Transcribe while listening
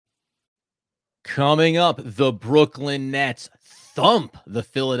Coming up, the Brooklyn Nets thump the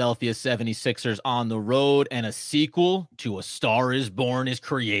Philadelphia 76ers on the road, and a sequel to A Star is Born is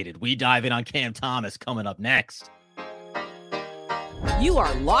created. We dive in on Cam Thomas coming up next. You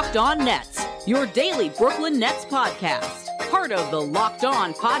are Locked On Nets, your daily Brooklyn Nets podcast. Part of the Locked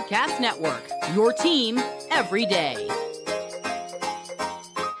On Podcast Network, your team every day.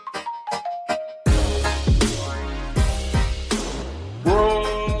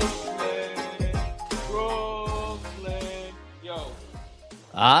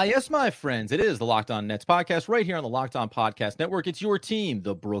 Yes, my friends, it is the Locked On Nets podcast right here on the Locked On Podcast Network. It's your team,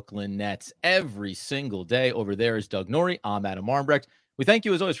 the Brooklyn Nets, every single day. Over there is Doug Norrie. I'm Adam Armbrecht. We thank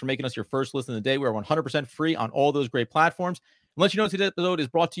you, as always, for making us your first listen of the day. We are 100% free on all those great platforms. And let you know today's episode is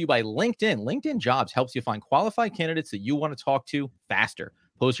brought to you by LinkedIn. LinkedIn Jobs helps you find qualified candidates that you want to talk to faster.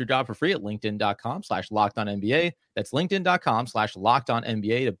 Post your job for free at linkedin.com/LockedOnNBA. That's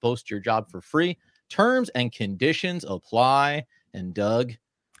linkedin.com/LockedOnNBA to post your job for free. Terms and conditions apply. And Doug,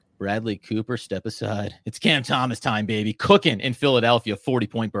 Bradley Cooper, step aside. It's Cam Thomas time, baby. Cooking in Philadelphia,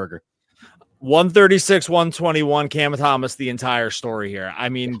 40-point burger. 136, 121. Cam Thomas, the entire story here. I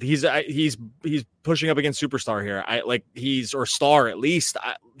mean, he's pushing up against superstar here. Or star at least.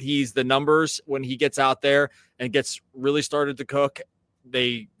 He's the numbers when he gets out there and gets really started to cook.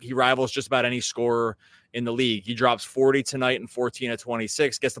 He rivals just about any scorer in the league. He drops 40 tonight and 14 at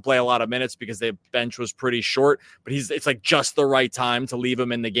 26, gets to play a lot of minutes because the bench was pretty short, but it's like just the right time to leave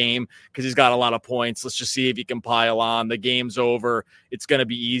him in the game because he's got a lot of points. Let's just see if he can pile on. The game's over. It's going to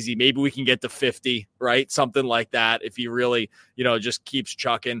be easy. Maybe we can get to 50, right? Something like that if he really, just keeps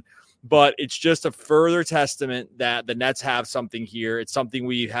chucking. But it's just a further testament that the Nets have something here. It's something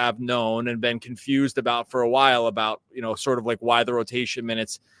we have known and been confused about for a while about, sort of like why the rotation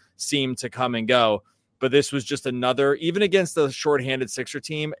minutes seem to come and go. But this was just another, even against the shorthanded Sixer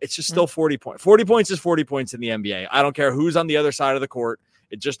team, it's just still 40 points. 40 points is 40 points in the NBA. I don't care who's on the other side of the court.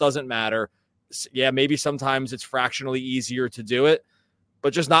 It just doesn't matter. Yeah, maybe sometimes it's fractionally easier to do it,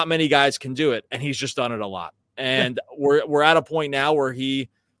 but just not many guys can do it. And he's just done it a lot. And we're at a point now where he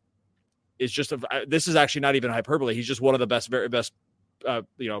is just, this is actually not even hyperbole. He's just one of the very best,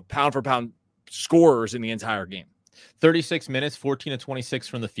 pound for pound scorers in the entire game. 36 minutes, 14 of 26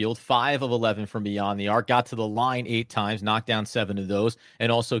 from the field, 5 of 11 from beyond the arc, got to the line 8 times, knocked down 7 of those,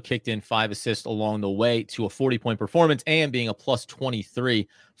 and also kicked in 5 assists along the way to a 40-point performance and being a plus 23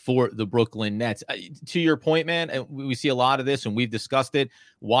 for the Brooklyn Nets. To your point, man, and we see a lot of this, and we've discussed it.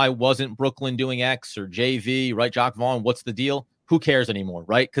 Why wasn't Brooklyn doing X or JV, right? Jacques Vaughn, what's the deal? Who cares anymore,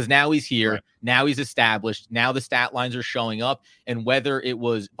 right? Because now he's here. Right. Now he's established. Now the stat lines are showing up. And whether it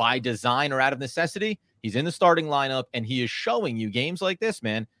was by design or out of necessity, he's in the starting lineup, and he is showing you games like this,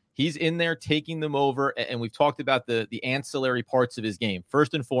 man. He's in there taking them over, and we've talked about the ancillary parts of his game.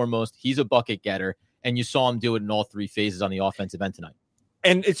 First and foremost, he's a bucket getter, and you saw him do it in all 3 phases on the offensive end tonight.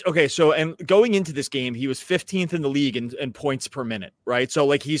 And it's okay. So, and going into this game, he was 15th in the league in points per minute, right? So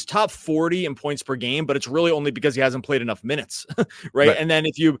like he's top 40 in points per game, but it's really only because he hasn't played enough minutes, right? And then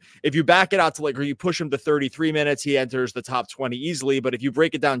if you back it out to or you push him to 33 minutes, he enters the top 20 easily. But if you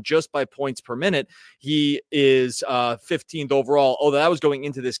break it down just by points per minute, he is 15th overall. Oh, that was going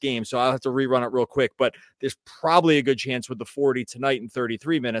into this game. So I'll have to rerun it real quick, but there's probably a good chance with the 40 tonight in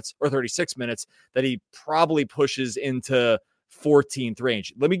 33 minutes or 36 minutes that he probably pushes into 14th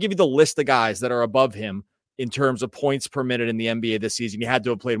range. Let me give you the list of guys that are above him in terms of points per minute in the NBA this season. You had to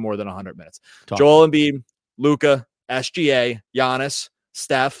have played more than 100 minutes. Joel Embiid, Luka, SGA, Giannis,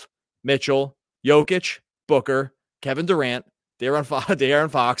 Steph, Mitchell, Jokic, Booker, Kevin Durant,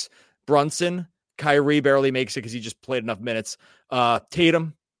 De'Aaron Fox, Brunson, Kyrie barely makes it because he just played enough minutes.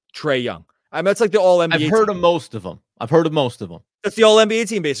 Tatum, Trae Young. I mean, that's like the all NBA. I've heard of most of them. That's the all-NBA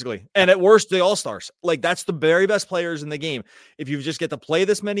team, basically. And at worst, the all-stars. Like, that's the very best players in the game. If you just get to play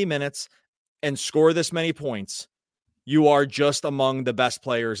this many minutes and score this many points, you are just among the best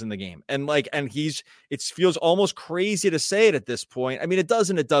players in the game. And it feels almost crazy to say it at this point. I mean, it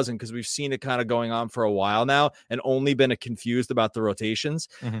doesn't, because we've seen it kind of going on for a while now and only been confused about the rotations.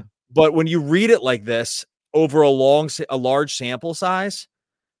 Mm-hmm. But when you read it like this over a large sample size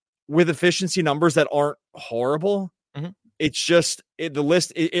with efficiency numbers that aren't horrible, mm-hmm. It's just the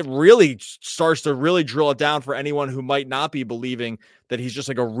list. It really starts to really drill it down for anyone who might not be believing that he's just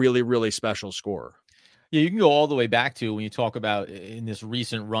like a really, really special scorer. Yeah, you can go all the way back to when you talk about in this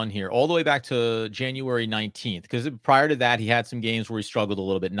recent run here, all the way back to January 19th, because prior to that, he had some games where he struggled a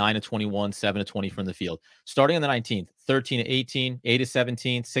little bit, 9 of 21, 7 of 20 from the field. Starting on the 19th, 13 of 18, 8 of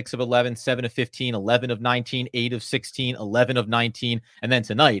 17, 6 of 11, 7 of 15, 11 of 19, 8 of 16, 11 of 19. And then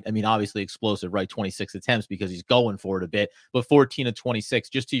tonight, I mean, obviously explosive, right? 26 attempts because he's going for it a bit, but 14 of 26,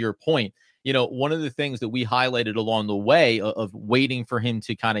 just to your point. one of the things that we highlighted along the way of waiting for him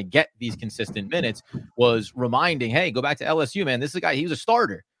to kind of get these consistent minutes was reminding, hey, go back to LSU, man. This is a guy, he was a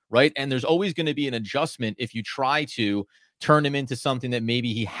starter, right? And there's always going to be an adjustment if you try to turn him into something that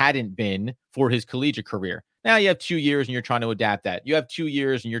maybe he hadn't been for his collegiate career. Now you have 2 years and you're trying to adapt that. You have 2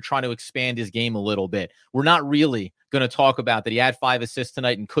 years and you're trying to expand his game a little bit. We're not really going to talk about that he had 5 assists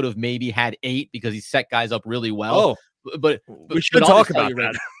tonight and could have maybe had 8 because he set guys up really well. But we should talk about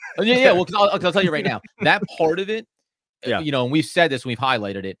that. Right, yeah. Well, I'll tell you right now, that part of it, and we've said this, and we've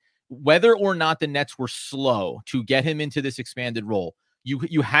highlighted it, whether or not the Nets were slow to get him into this expanded role,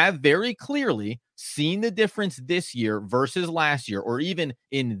 you have very clearly seen the difference this year versus last year, or even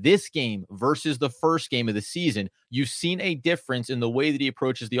in this game versus the first game of the season. You've seen a difference in the way that he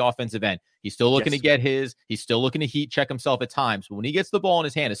approaches the offensive end. He's still looking to get he's still looking to heat check himself at times. But when he gets the ball in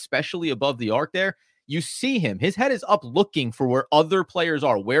his hand, especially above the arc there, you see him, his head is up looking for where other players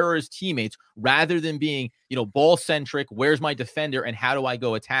are. Where are his teammates, rather than being, ball centric? Where's my defender and how do I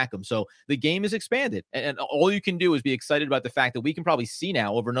go attack him? So the game is expanded, and all you can do is be excited about the fact that we can probably see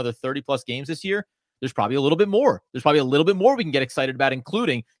now over another 30 plus games this year. There's probably a little bit more. There's probably a little bit more we can get excited about,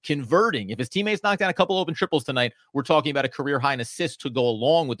 including converting. If his teammates knock down a couple open triples tonight, we're talking about a career high in assists to go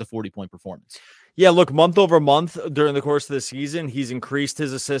along with the 40-point performance. Yeah, look, month over month during the course of the season, he's increased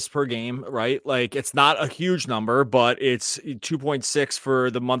his assists per game, right? Like, it's not a huge number, but it's 2.6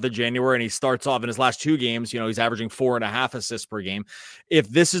 for the month of January, and he starts off in his last 2 games, he's averaging 4.5 assists per game. If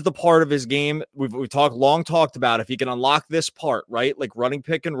this is the part of his game, we've long talked about, if he can unlock this part, right? Like running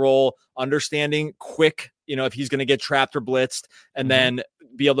pick and roll, understanding quick, if he's going to get trapped or blitzed, and then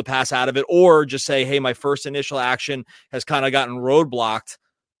be able to pass out of it, or just say, hey, my first initial action has kind of gotten roadblocked.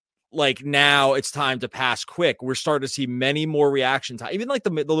 Like, now it's time to pass quick. We're starting to see many more reaction time. Even like the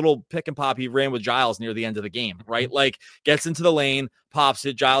little pick and pop he ran with Giles near the end of the game, right? Like, gets into the lane, pops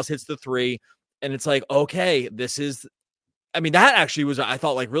it, Giles hits the 3, and it's like, okay, that actually was, I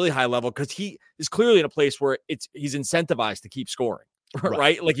thought, like, really high level, because he is clearly in a place where he's incentivized to keep scoring,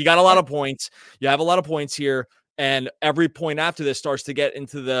 right? Like, you got a lot of points. You have a lot of points here, and every point after this starts to get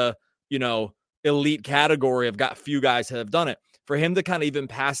into the, elite category of got few guys that have done it. For him to kind of even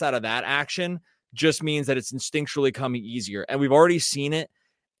pass out of that action just means that it's instinctually coming easier. And we've already seen it.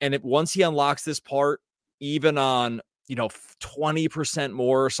 And once he unlocks this part, even on, 20%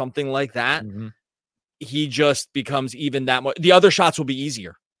 more or something like that, he just becomes even that much. The other shots will be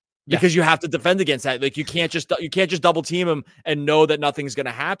easier because you have to defend against that. Like, you can't just double team him and know that nothing's going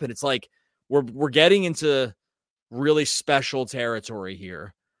to happen. It's like we're getting into really special territory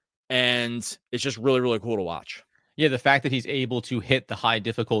here. And it's just really, really cool to watch. Yeah, the fact that he's able to hit the high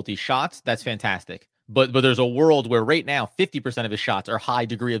difficulty shots, that's fantastic. But there's a world where right now 50% of his shots are high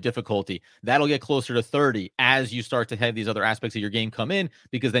degree of difficulty. That'll get closer to 30 as you start to have these other aspects of your game come in,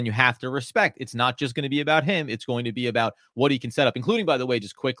 because then you have to respect it's not just going to be about him. It's going to be about what he can set up, including, by the way,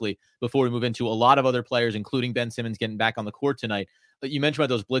 just quickly before we move into a lot of other players, including Ben Simmons getting back on the court tonight. You mentioned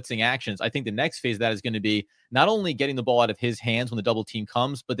about those blitzing actions. I think the next phase of that is going to be not only getting the ball out of his hands when the double team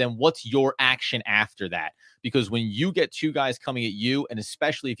comes, but then what's your action after that? Because when you get 2 guys coming at you, and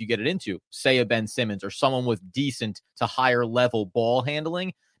especially if you get it into, say, a Ben Simmons or someone with decent to higher level ball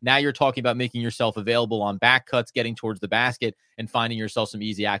handling, now you're talking about making yourself available on back cuts, getting towards the basket, and finding yourself some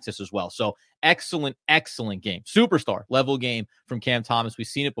easy access as well. So excellent game. Superstar level game from Cam Thomas. We've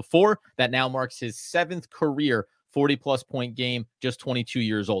seen it before. That now marks his 7th career 40-plus point game, just 22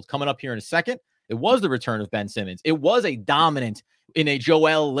 years old. Coming up here in a second, it was the return of Ben Simmons. It was a dominant in a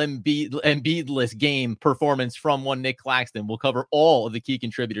Joel Embiid-less game performance from one Nick Claxton. We'll cover all of the key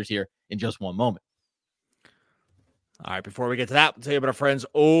contributors here in just one moment. All right, before we get to that, we'll tell you about our friends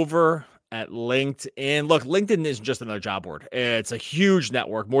over at LinkedIn. Look, LinkedIn isn't just another job board. It's a huge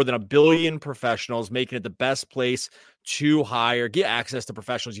network, more than 1 billion professionals, making it the best place to hire, get access to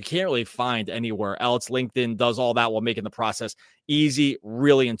professionals you can't really find anywhere else. LinkedIn does all that while making the process easy,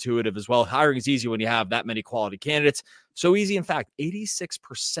 really intuitive as well. Hiring is easy when you have that many quality candidates. So easy, in fact,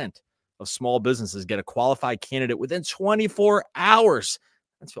 86% of small businesses get a qualified candidate within 24 hours.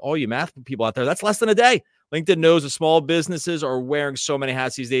 That's for all you math people out there. That's less than a day. LinkedIn knows that small businesses are wearing so many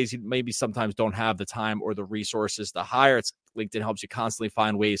hats these days. You maybe sometimes don't have the time or the resources to hire. LinkedIn helps you constantly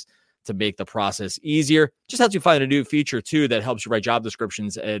find ways to make the process easier. Just helps you find a new feature too that helps you write job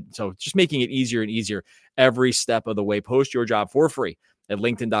descriptions. And so just making it easier and easier every step of the way. Post your job for free at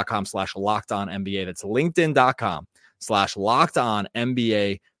linkedin.com/lockedonnba. That's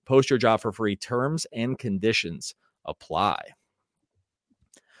linkedin.com/lockedonnba. Post your job for free. Terms and conditions apply.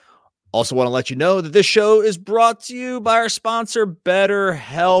 Also want to let you know that this show is brought to you by our sponsor,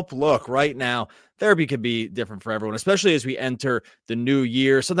 BetterHelp. Look, right now, therapy can be different for everyone, especially as we enter the new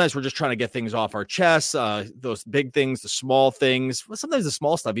year. Sometimes we're just trying to get things off our chests, those big things, the small things. Well, sometimes the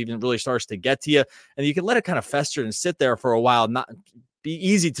small stuff even really starts to get to you, and you can let it kind of fester and sit there for a while, not be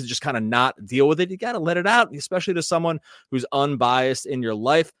easy to just kind of not deal with it. You got to let it out, especially to someone who's unbiased in your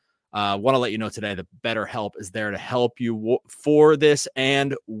life. Want to let you know today that BetterHelp is there to help you for this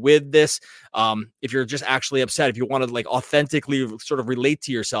and with this. If you're just actually upset, if you want to like authentically sort of relate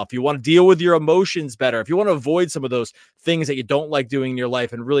to yourself, if you want to deal with your emotions better, if you want to avoid some of those things that you don't like doing in your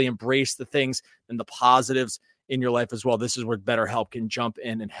life and really embrace the things and the positives in your life as well, this is where BetterHelp can jump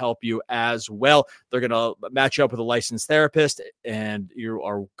in and help you as well. They're going to match you up with a licensed therapist and you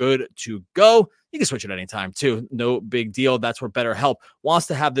are good to go. You can switch at any time too. No big deal. That's where BetterHelp wants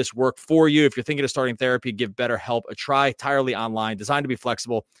to have this work for you. If you're thinking of starting therapy, give BetterHelp a try. Entirely online, designed to be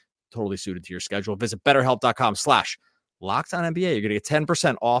flexible, totally suited to your schedule. Visit BetterHelp.com/LockedOnNBA. You're going to get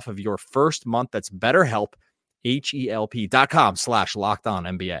 10% off of your first month. That's BetterHelp,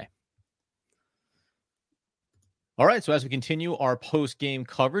 HELP.com/LockedOnNBA. All right, so as we continue our post-game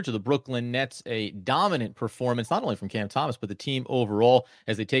coverage of the Brooklyn Nets, a dominant performance, not only from Cam Thomas, but the team overall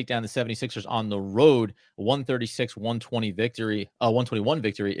as they take down the 76ers on the road, 136-121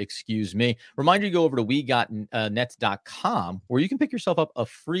 victory, excuse me. Reminder, you go over to WeGotNets.com where you can pick yourself up a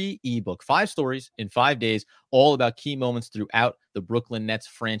free ebook, 5 stories in 5 days, all about key moments throughout the Brooklyn Nets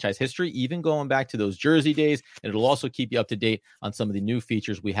franchise history, even going back to those jersey days. And it'll also keep you up to date on some of the new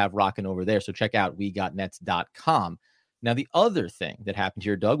features we have rocking over there. So check out WeGotNets.com. Now, the other thing that happened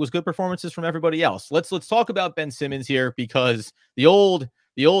here, Doug, was good performances from everybody else. Let's talk about Ben Simmons here, because the old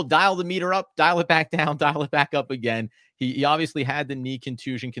dial the meter up, dial it back down, dial it back up again. He obviously had the knee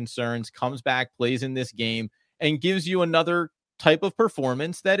contusion concerns, comes back, plays in this game, and gives you another type of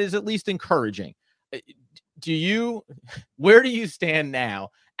performance that is at least encouraging. Where do you stand now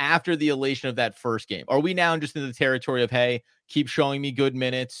after the elation of that first game? Are we now just in the territory of, hey, keep showing me good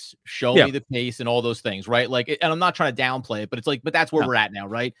minutes, show me the pace and all those things, right? Like, and I'm not trying to downplay it, but it's like, but that's where we're at now,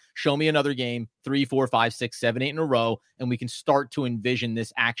 right? Show me another game, 3, 4, 5, 6, 7, 8 in a row, and we can start to envision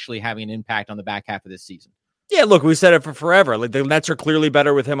this actually having an impact on the back half of this season. Yeah, look, we said it for forever. Like, the Nets are clearly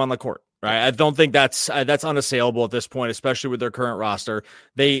better with him on the court, right? I don't think that's unassailable at this point, especially with their current roster.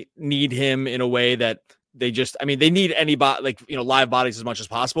 They need him in a way that they need anybody, like, live bodies as much as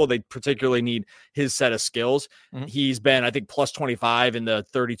possible. They particularly need his set of skills. Mm-hmm. He's been, I think, plus 25 in the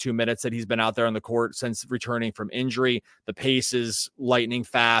 32 minutes that he's been out there on the court since returning from injury. The pace is lightning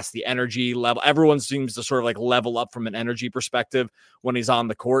fast. The energy level, everyone seems to sort of like level up from an energy perspective when he's on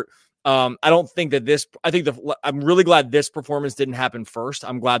the court. I don't think that I'm really glad this performance didn't happen first.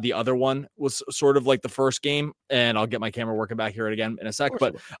 I'm glad the other one was sort of like the first game, and I'll get my camera working back here again in a sec.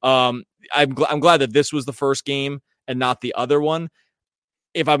 But I'm glad that this was the first game and not the other one.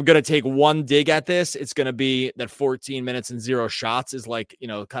 If I'm going to take one dig at this, it's going to be that 14 minutes and 0 shots is like,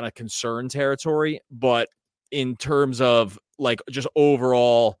 kind of concern territory. But in terms of like just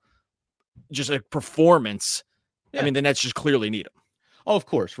overall, just a performance, I mean, the Nets just clearly need him. Oh, of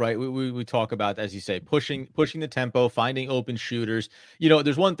course, right? We talk about, as you say, pushing the tempo, finding open shooters.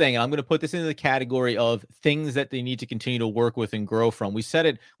 There's one thing, and I'm going to put this into the category of things that they need to continue to work with and grow from. We said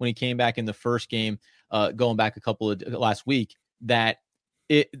it when he came back in the first game, going back last week, that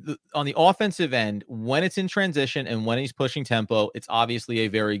on the offensive end, when it's in transition and when he's pushing tempo, it's obviously a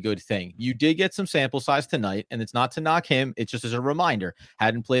very good thing. You did get some sample size tonight, and it's not to knock him. It's just as a reminder.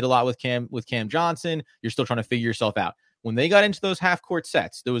 Hadn't played a lot with Cam Johnson. You're still trying to figure yourself out. When they got into those half-court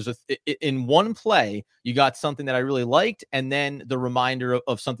sets, there was in one play, you got something that I really liked, and then the reminder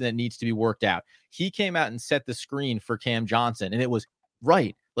of something that needs to be worked out. He came out and set the screen for Cam Johnson, and it was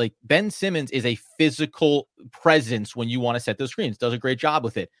right. Like, Ben Simmons is a physical presence when you want to set those screens. Does a great job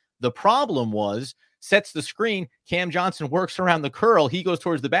with it. The problem was, sets the screen, Cam Johnson works around the curl, he goes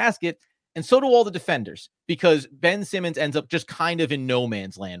towards the basket, and so do all the defenders, because Ben Simmons ends up just kind of in no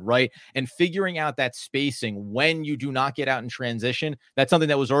man's land, right? And figuring out that spacing when you do not get out in transition, that's something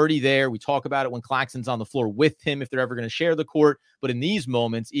that was already there. We talk about it when Claxton's on the floor with him, if they're ever going to share the court. But in these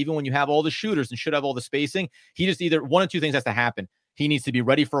moments, even when you have all the shooters and should have all the spacing, he just either one of two things has to happen. He needs to be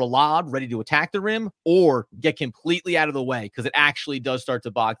ready for a lob, ready to attack the rim, or get completely out of the way, because it actually does start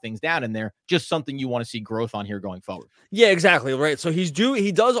to bog things down in there. Just something you want to see growth on here going forward. Yeah, exactly. Right. So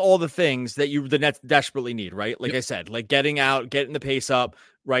he does all the things that the Nets desperately need, right? Like I said, like getting out, getting the pace up,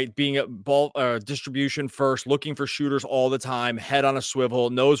 right? Being a ball distribution first, looking for shooters all the time, head on a swivel,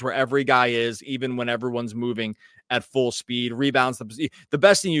 knows where every guy is, even when everyone's moving at full speed. Rebounds, the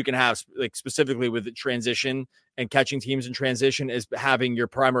best thing you can have, like specifically with transition and catching teams in transition, is having your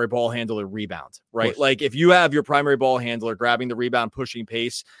primary ball handler rebound, right? Like if you have your primary ball handler grabbing the rebound, pushing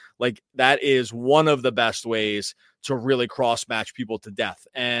pace, like that is one of the best ways to really cross match people to death.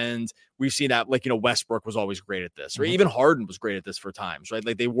 And we've seen that, like, Westbrook was always great at this, or even Harden was great at this for times, right?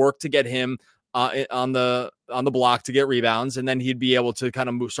 Like they worked to get him on the block to get rebounds, and then he'd be able to kind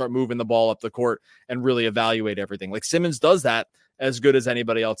of start moving the ball up the court and really evaluate everything. Like Simmons does that as good as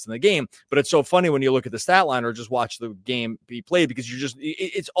anybody else in the game. But it's so funny when you look at the stat line or just watch the game be played, because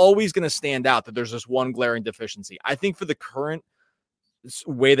it's always going to stand out that there's this one glaring deficiency. I think for the current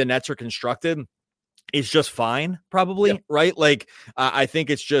way the Nets are constructed, it's just fine, probably, right? Like I think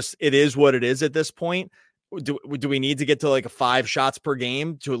it is what it is at this point. Do we need to get to like 5 shots per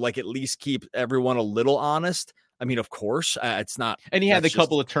game to like at least keep everyone a little honest? I mean, of course, it's not. And he had a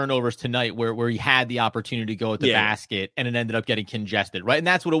couple of turnovers tonight where he had the opportunity to go at the basket, and it ended up getting congested, right? And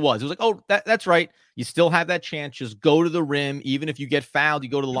that's what it was. It was like, oh, that's right. You still have that chance. Just go to the rim. Even if you get fouled, you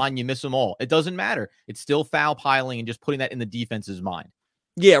go to the line, you miss them all. It doesn't matter. It's still foul piling and just putting that in the defense's mind.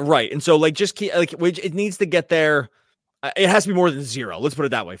 Yeah, right. And so like just keep, like it needs to get there. It has to be more than 0. Let's put it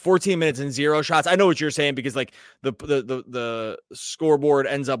that way. 14 minutes and 0 shots. I know what you're saying, because like the scoreboard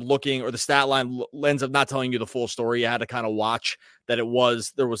ends up looking, or the stat line ends up not telling you the full story. You had to kind of watch that there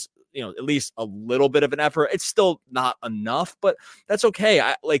was, at least a little bit of an effort. It's still not enough, but that's okay.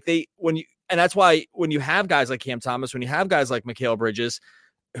 And that's why when you have guys like Cam Thomas, when you have guys like Mikal Bridges,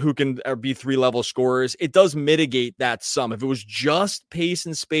 who can be 3-level scorers, it does mitigate that some. If it was just pace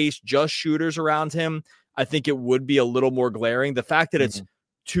and space, just shooters around him, I think it would be a little more glaring. The fact that it's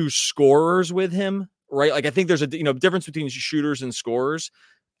 2 scorers with him, right? Like I think there's a difference between shooters and scorers.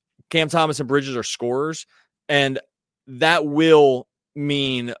 Cam Thomas and Bridges are scorers, and that will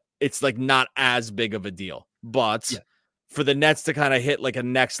mean it's like not as big of a deal. But for the Nets to kind of hit like a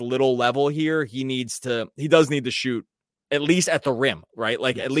next little level here, he does need to shoot at least at the rim, right?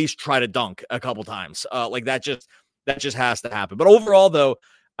 Like at least try to dunk a couple times. Like that just has to happen. But overall, though,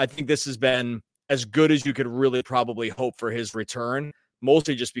 I think this has been as good as you could really probably hope for his return,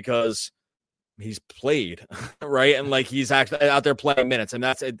 mostly just because he's played, right? And like he's actually out there playing minutes, and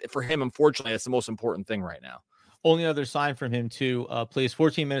that's for him. Unfortunately, that's the most important thing right now. Only other sign from him too, plays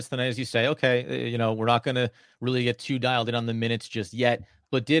 14 minutes tonight, as you say. Okay, we're not going to really get too dialed in on the minutes just yet,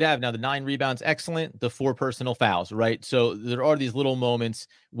 but did have now the 9 rebounds, excellent, the 4 personal fouls, right? So there are these little moments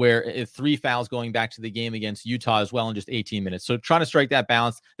where 3 fouls going back to the game against Utah as well in just 18 minutes. So trying to strike that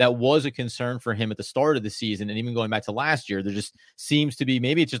balance, that was a concern for him at the start of the season, and even going back to last year, there just seems to be,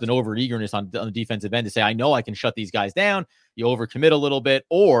 maybe it's just an over eagerness on the defensive end to say, I know I can shut these guys down. You overcommit a little bit,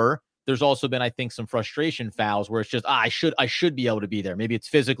 or there's also been, I think, some frustration fouls where it's just, I should be able to be there. Maybe it's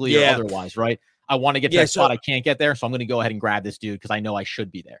physically or otherwise, right? I want to get to that spot. I can't get there. So I'm going to go ahead and grab this dude because I know I should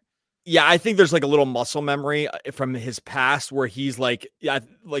be there. Yeah, I think there's like a little muscle memory from his past where he's like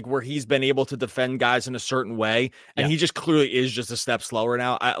where he's been able to defend guys in a certain way. And he just clearly is just a step slower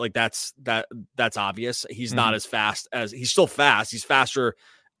now. That's obvious. He's not as fast he's still fast. He's faster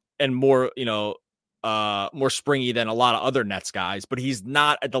and more, more springy than a lot of other Nets guys, but he's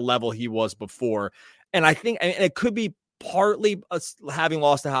not at the level he was before. And I think it could be partly having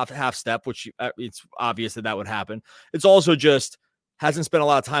lost a half step, which it's obvious that would happen. It's also just hasn't spent a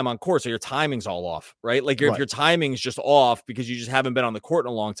lot of time on court, so your timing's all off, right? Like if your timing's just off because you just haven't been on the court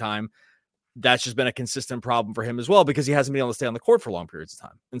in a long time, that's just been a consistent problem for him as well, because he hasn't been able to stay on the court for long periods of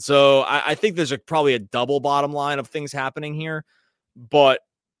time. And so I think there's probably a double bottom line of things happening here. But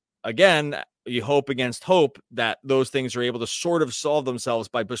again, you hope against hope that those things are able to sort of solve themselves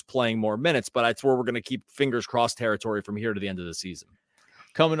by just playing more minutes. But that's where we're going to keep fingers crossed territory from here to the end of the season.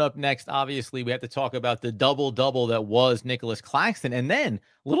 Coming up next, obviously, we have to talk about the double-double that was Nicholas Claxton, and then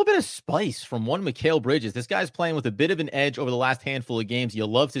a little bit of spice from one Mikal Bridges. This guy's playing with a bit of an edge over the last handful of games. You'll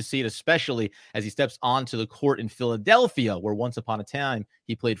love to see it, especially as he steps onto the court in Philadelphia, where once upon a time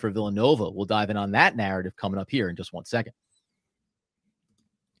he played for Villanova. We'll dive in on that narrative coming up here in just 1 second.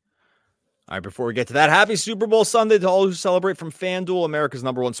 All right, before we get to that, happy Super Bowl Sunday to all who celebrate from FanDuel, America's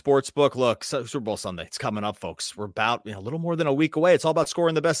 #1 sports book. Look, Super Bowl Sunday, it's coming up, folks. We're about a little more than a week away. It's all about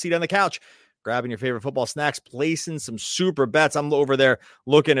scoring the best seat on the couch. grabbing your favorite football snacks, placing some super bets. I'm over there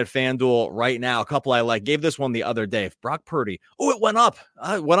looking at FanDuel right now. A couple I like. Gave this one the other day. Brock Purdy. Oh, it went up.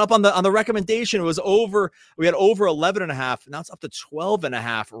 It went up on the recommendation. It was over. We had over 11.5. Now it's up to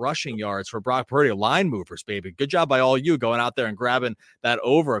 12.5 rushing yards for Brock Purdy. Line movers, baby. Good job by all you going out there and grabbing that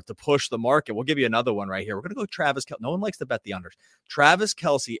over to push the market. We'll give you another one right here. We're going to go Travis Kelce. No one likes to bet the unders. Travis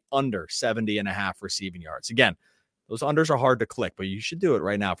Kelce under 70.5 receiving yards. Again, those unders are hard to click, but you should do it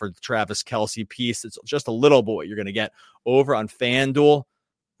right now for the Travis Kelce piece. It's just a little bit what you're going to get over on FanDuel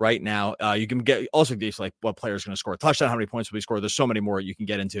right now. You can get also these like what player is going to score a touchdown, how many points will he score. There's so many more you can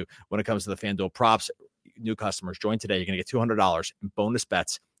get into when it comes to the FanDuel props. New customers join today. You're going to get $200 in bonus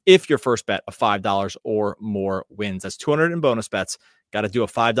bets if your first bet of $5 or more wins. That's $200 in bonus bets. Got to do a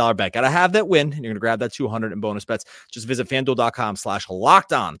 $5 bet. Got to have that win, and you're going to grab that $200 in bonus bets. Just visit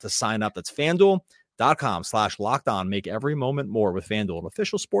FanDuel.com/lockedon to sign up. That's FanDuel.com/lockedon. Make every moment more with FanDuel, an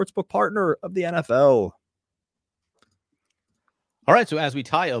official sportsbook partner of the NFL. All right, so as we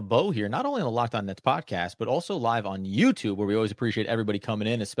tie a bow here, not only on the Locked On Nets podcast, but also live on YouTube, where we always appreciate everybody coming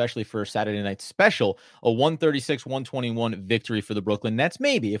in, especially for Saturday night special, a 136-121 victory for the Brooklyn Nets.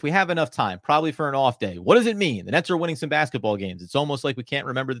 Maybe, if we have enough time, probably for an off day. What does it mean? The Nets are winning some basketball games. It's almost like we can't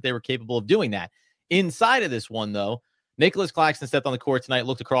remember that they were capable of doing that. Inside of this one, though, Nicholas Claxton stepped on the court tonight,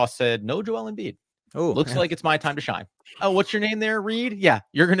 looked across, said, "No Joel Embiid. Oh, looks like it's my time to shine." Oh, what's your name there, Reed? Yeah,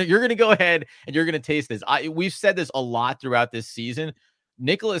 you're gonna go ahead and you're gonna taste this. We've said this a lot throughout this season.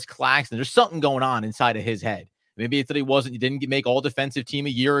 Nicholas Claxton, there's something going on inside of his head. Maybe it's that he didn't make all defensive team a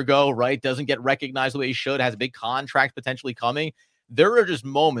year ago, right? Doesn't get recognized the way he should, has a big contract potentially coming. There are just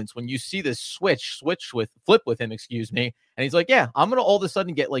moments when you see this flip with him, and he's like, yeah, I'm going to all of a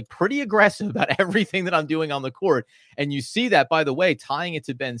sudden get like pretty aggressive about everything that I'm doing on the court. And you see that, by the way, tying it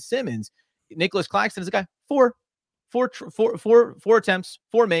to Ben Simmons. Nicholas Claxton is a guy, four attempts,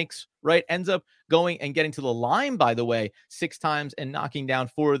 4 makes, right? Ends up going and getting to the line, by the way, 6 times and knocking down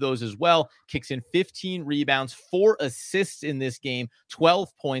 4 of those as well. Kicks in 15 rebounds, 4 assists in this game,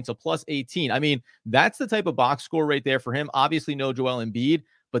 12 points, a plus 18. I mean, that's the type of box score right there for him. Obviously, no Joel Embiid,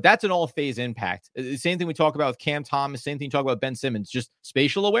 but that's an all-phase impact. Same thing we talk about with Cam Thomas, same thing we talk about Ben Simmons, just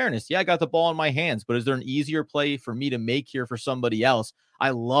spatial awareness. Yeah, I got the ball in my hands, but is there an easier play for me to make here for somebody else? I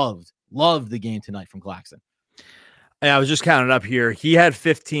loved the game tonight from Claxton. Yeah, I was just counting up here. He had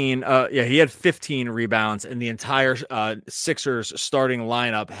 15. He had 15 rebounds, and the entire Sixers starting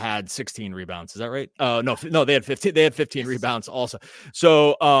lineup had 16 rebounds. Is that right? No, they had 15. They had 15 rebounds also.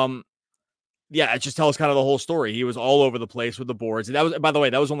 So, it just tells kind of the whole story. He was all over the place with the boards. And that was, by the way,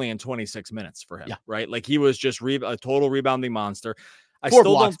 that was only in 26 minutes for him. Yeah. Right? Like he was just a total rebounding monster. 4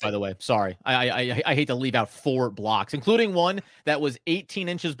 blocks, by the way. Sorry. I hate to leave out 4 blocks, including one that was 18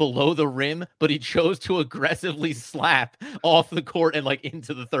 inches below the rim, but he chose to aggressively slap off the court and like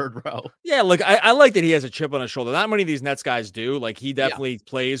into the third row. Yeah, look, I like that he has a chip on his shoulder. Not many of these Nets guys do. Like he definitely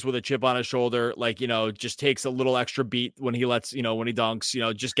plays with a chip on his shoulder. Like, just takes a little extra beat when he when he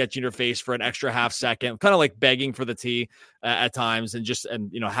dunks, just gets you in your face for an extra half second, kind of like begging for the tee at times and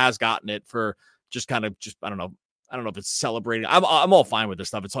has gotten it for I don't know if it's celebrating. I'm all fine with this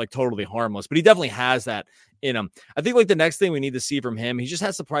stuff. It's like totally harmless, but he definitely has that in him. I think like the next thing we need to see from him, he just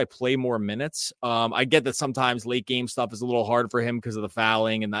has to probably play more minutes. I get that sometimes late game stuff is a little hard for him because of the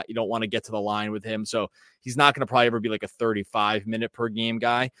fouling and that you don't want to get to the line with him. So he's not going to probably ever be like a 35-minute per game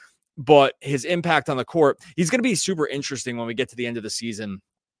guy, but his impact on the court, he's going to be super interesting when we get to the end of the season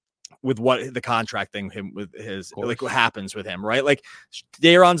with what the contract thing with his like what happens with him, right? Like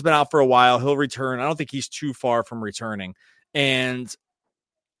Daron's been out for a while. He'll return. I don't think he's too far from returning. And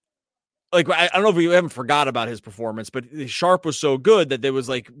like, I don't know if we haven't forgot about his performance, but Sharp was so good that they was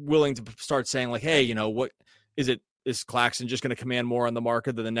like willing to start saying like, hey, what is it? Is Claxton just going to command more on the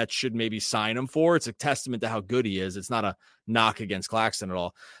market that the Nets should maybe sign him for? It's a testament to how good he is. It's not a knock against Claxton at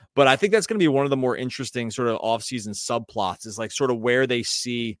all. But I think that's going to be one of the more interesting sort of offseason subplots is like sort of where they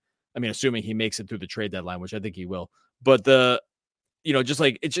see, I mean, assuming he makes it through the trade deadline, which I think he will. But just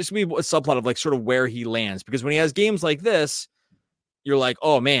like it's just be a subplot of like sort of where he lands. Because when he has games like this, you're like,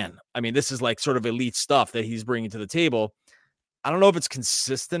 oh man, I mean, this is like sort of elite stuff that he's bringing to the table. I don't know if it's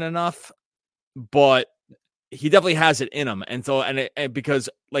consistent enough, but he definitely has it in him. And so, and because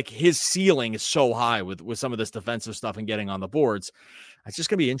like his ceiling is so high with some of this defensive stuff and getting on the boards, it's just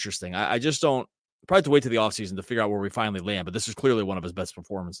going to be interesting. I just don't probably have to wait to the offseason to figure out where we finally land, but this is clearly one of his best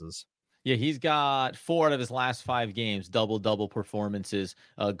performances. Yeah, he's got 4 out of his last 5 games, double performances,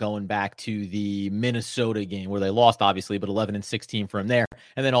 going back to the Minnesota game where they lost, obviously, but 11 and 16 from there.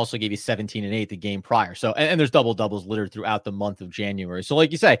 And then also gave you 17 and 8 the game prior. So, and there's doubles littered throughout the month of January. So,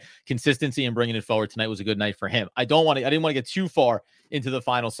 like you say, consistency and bringing it forward tonight was a good night for him. I didn't want to get too far into the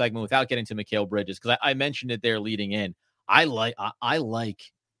final segment without getting to Mikal Bridges, because I mentioned it there leading in. I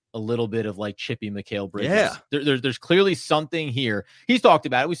like a little bit of like chippy Mikal Bridges. Yeah. There's clearly something here. He's talked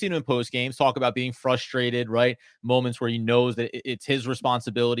about it. We've seen him in post games talk about being frustrated, right? Moments where he knows that it's his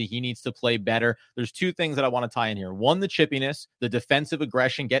responsibility. He needs to play better. There's 2 things that I want to tie in here. One, the chippiness, the defensive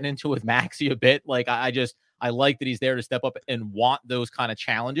aggression, getting into it with Maxey a bit. Like I like that he's there to step up and want those kind of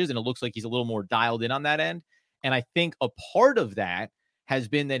challenges. And it looks like he's a little more dialed in on that end. And I think a part of that has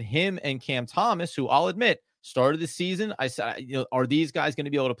been that him and Cam Thomas, who I'll admit, start of the season, I said, are these guys going to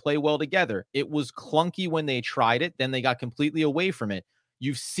be able to play well together? It was clunky when they tried it. Then they got completely away from it.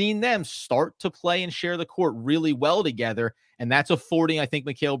 You've seen them start to play and share the court really well together. And that's affording, I think,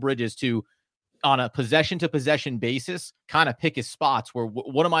 Mikal Bridges to, on a possession-to-possession basis, kind of pick his spots where,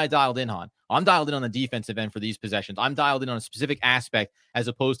 what am I dialed in on? I'm dialed in on the defensive end for these possessions. I'm dialed in on a specific aspect as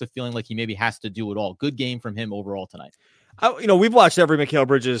opposed to feeling like he maybe has to do it all. Good game from him overall tonight. We've watched every Mikal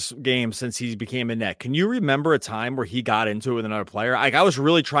Bridges game since he became a net. Can you remember a time where he got into it with another player? I was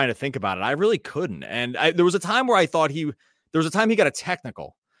really trying to think about it. I really couldn't. And there was a time where I thought there was a time he got a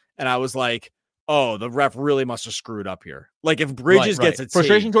technical, and I was like, oh, the ref really must have screwed up here. Like if Bridges gets a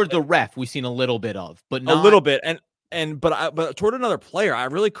frustration towards the ref, we've seen a little bit of, but not a little bit. But toward another player, I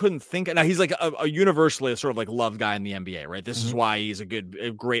really couldn't think. Now he's like a universally sort of like loved guy in the NBA, right? This is why he's a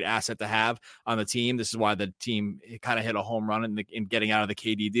great asset to have on the team. This is why the team kind of hit a home run in getting out of the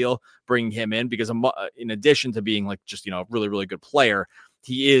KD deal, bringing him in, because in addition to being like just, a really, really good player,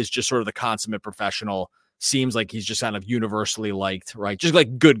 he is just sort of the consummate professional. Seems like he's just kind of universally liked, right? Just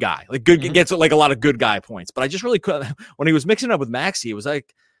like good guy, like good gets like a lot of good guy points. But I just really couldn't, when he was mixing it up with Maxey, it was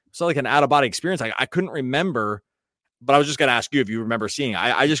like an out of body experience. I couldn't remember. But I was just going to ask you if you remember seeing it.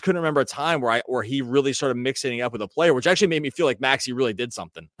 I just couldn't remember a time where he really started mixing it up with a player, which actually made me feel like Maxey really did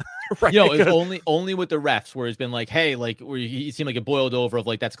something. Right? It's only with the refs where it's been like, hey, like where he seemed like it boiled over of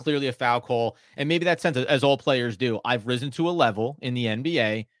like, that's clearly a foul call. And maybe that sense, as all players do, I've risen to a level in the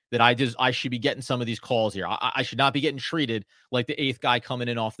NBA that I should be getting some of these calls here. I should not be getting treated like the 8th guy coming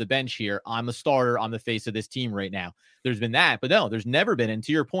in off the bench here. I'm a starter. I'm the face of this team right now. There's been that, but no, there's never been. And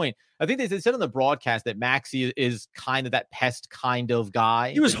to your point, I think they said on the broadcast that Maxey is kind of that pest kind of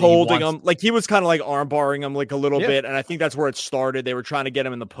guy. He was holding him, like he was kind of like arm barring him like a little bit. And I think that's where it started. They were trying to get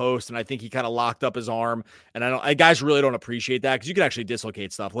him in the post, and I think he kind of locked up his arm. And guys really don't appreciate that because you can actually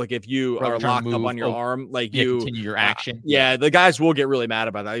dislocate stuff. Like if you are locked up on your arm, like you continue your action. The guys will get really mad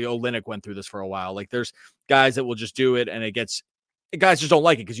about that. Olynyk went through this for a while. Like there's guys that will just do it, and guys just don't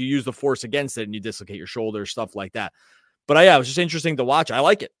like it because you use the force against it and you dislocate your shoulder, stuff like that. But it was just interesting to watch. I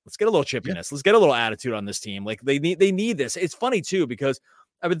like it. Let's get a little chippiness. Yeah. Let's get a little attitude on this team. Like they need this. It's funny too, because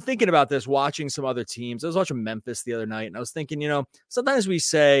I've been thinking about this, watching some other teams. I was watching Memphis the other night, and I was thinking, sometimes we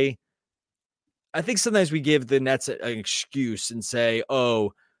give the Nets an excuse and say,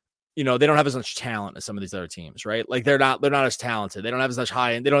 oh, they don't have as much talent as some of these other teams, right? Like they're not as talented. They don't have as much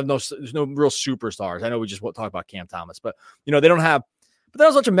high end. They don't have there's no real superstars. I know we just talk about Cam Thomas, but they don't have. But then I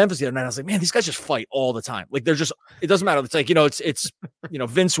was watching Memphis the other night. I was like, man, these guys just fight all the time. Like they're just, it doesn't matter. It's like, it's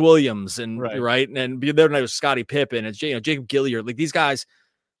Vince Williams and right. And the other night was Scottie Pippen and Jacob Gilliard. Like these guys,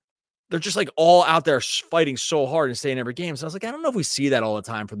 they're just like all out there fighting so hard and staying in every game. So I was like, I don't know if we see that all the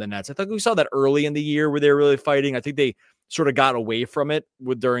time from the Nets. I thought we saw that early in the year where they were really fighting. I think they sort of got away from it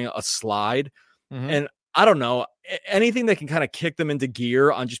during a slide. Mm-hmm. And I don't know, anything that can kind of kick them into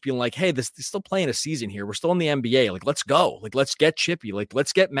gear on just being like, hey, they're still playing a season here. We're still in the NBA. Like, let's go. Like, let's get chippy. Like,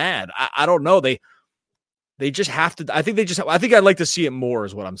 let's get mad. I don't know. They just have to. I think I'd like to see it more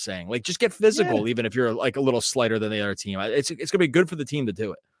is what I'm saying. Like, just get physical, even if you're like a little slighter than the other team. It's going to be good for the team to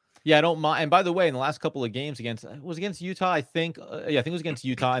do it. Yeah, I don't mind. And by the way, in the last couple of games against Utah, I think. I think it was against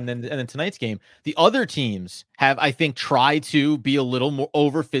Utah, and then tonight's game, the other teams have, I think, tried to be a little more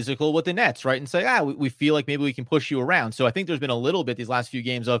over physical with the Nets, right? And say, we feel like maybe we can push you around. So I think there's been a little bit these last few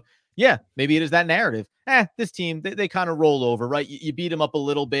games of, maybe it is that narrative. This team, they kind of roll over, right? You beat them up a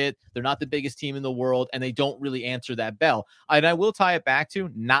little bit. They're not the biggest team in the world, and they don't really answer that bell. And I will tie it back to,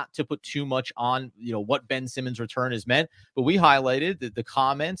 not to put too much on, what Ben Simmons' return has meant, but we highlighted the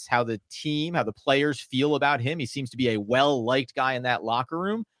comments, how the team, how the players feel about him. He seems to be a well-liked guy in that locker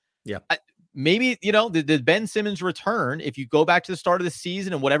room. Yeah. Maybe, the Ben Simmons return, if you go back to the start of the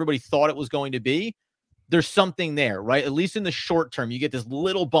season and what everybody thought it was going to be, there's something there, right? At least in the short term, you get this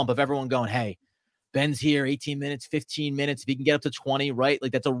little bump of everyone going, hey, Ben's here 18 minutes, 15 minutes. If he can get up to 20, right?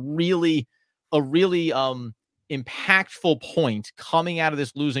 Like that's a really impactful point coming out of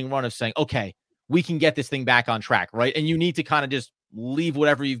this losing run of saying, okay, we can get this thing back on track, right? And you need to kind of just leave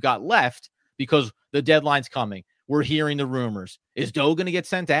whatever you've got left because the deadline's coming. We're hearing the rumors. Is Doe going to get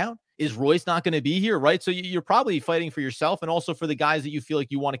sent out? Is Royce not going to be here, right? So you're probably fighting for yourself and also for the guys that you feel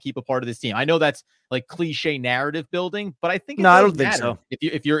like you want to keep a part of this team. I know that's like cliche narrative building, but I think it I don't matter. think so.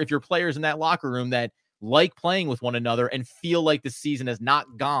 If you're players in that locker room that like playing with one another and feel like the season has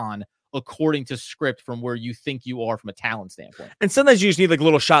not gone according to script from where you think you are from a talent standpoint. And sometimes you just need like a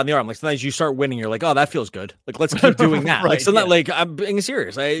little shot in the arm. Like sometimes you start winning, you're like, oh, that feels good. Like, let's keep doing that. Right, like sometimes like I'm being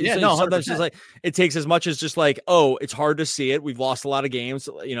serious. Sometimes just like it takes as much as just like, oh, it's hard to see it. We've lost a lot of games,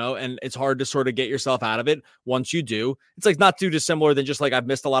 and it's hard to sort of get yourself out of it. Once you do, it's like not too dissimilar than just like I've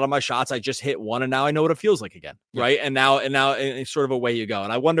missed a lot of my shots. I just hit one and now I know what it feels like again. Yeah. Right. And now it's sort of away you go.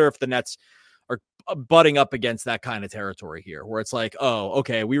 And I wonder if the Nets are butting up against that kind of territory here where it's like, oh,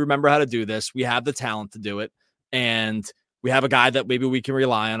 okay, we remember how to do this. We have the talent to do it. And we have a guy that maybe we can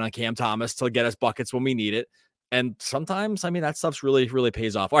rely on Cam Thomas to get us buckets when we need it. And sometimes, that stuff's really, really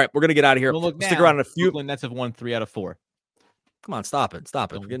pays off. All right, we're going to get out of here. We'll stick around in a few. Brooklyn Nets have won 3 out of 4. Come on, stop it.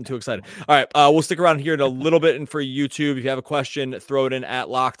 We're getting too excited. All right, we'll stick around here in a little bit. And for YouTube, if you have a question, throw it in at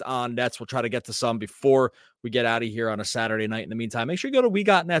Locked On Nets. We'll try to get to some before we get out of here on a Saturday night. In the meantime, make sure you go to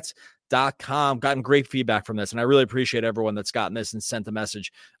WeGotNets.com. Gotten great feedback from this, and I really appreciate everyone that's gotten this and sent a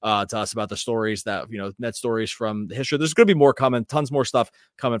message to us about the stories that, net stories from the history. There's going to be more coming, tons more stuff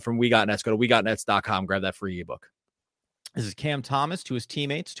coming from We Got Nets. Go to WeGotNets.com. Grab that free ebook. This is Cam Thomas to his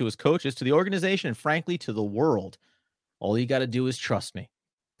teammates, to his coaches, to the organization, and frankly, to the world. All you got to do is trust me.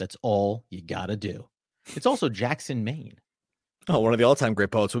 That's all you got to do. It's also Jackson, Maine. Oh, one of the all-time great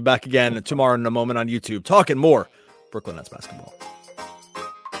poets. We'll be back again tomorrow in a moment on YouTube, talking more Brooklyn Nets basketball.